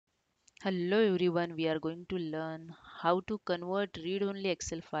Hello everyone, we are going to learn how to convert read-only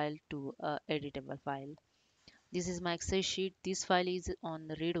Excel file to a editable file. This is my Excel sheet. This file is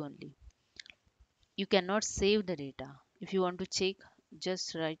on read-only. You cannot save the data. If you want to check,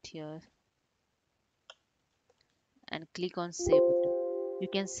 just right here and click on save button. You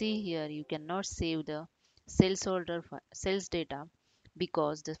can see here you cannot save the sales data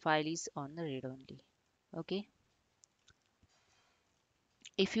because the file is on the read-only. Okay.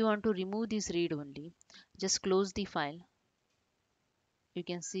 If you want to remove this read-only, just close the file. You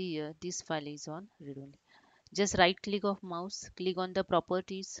can see here this file is on read-only. Just right click of mouse, click on the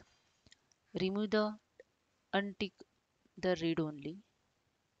properties, remove the untick the read only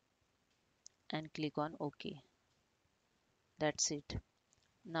and click on OK. That's it.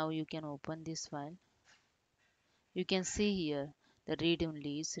 Now you can open this file. You can see here the read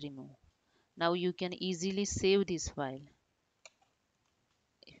only is removed. Now you can easily save this file.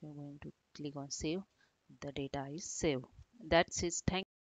 If you're going to click on save, the data is saved. That's it. Thank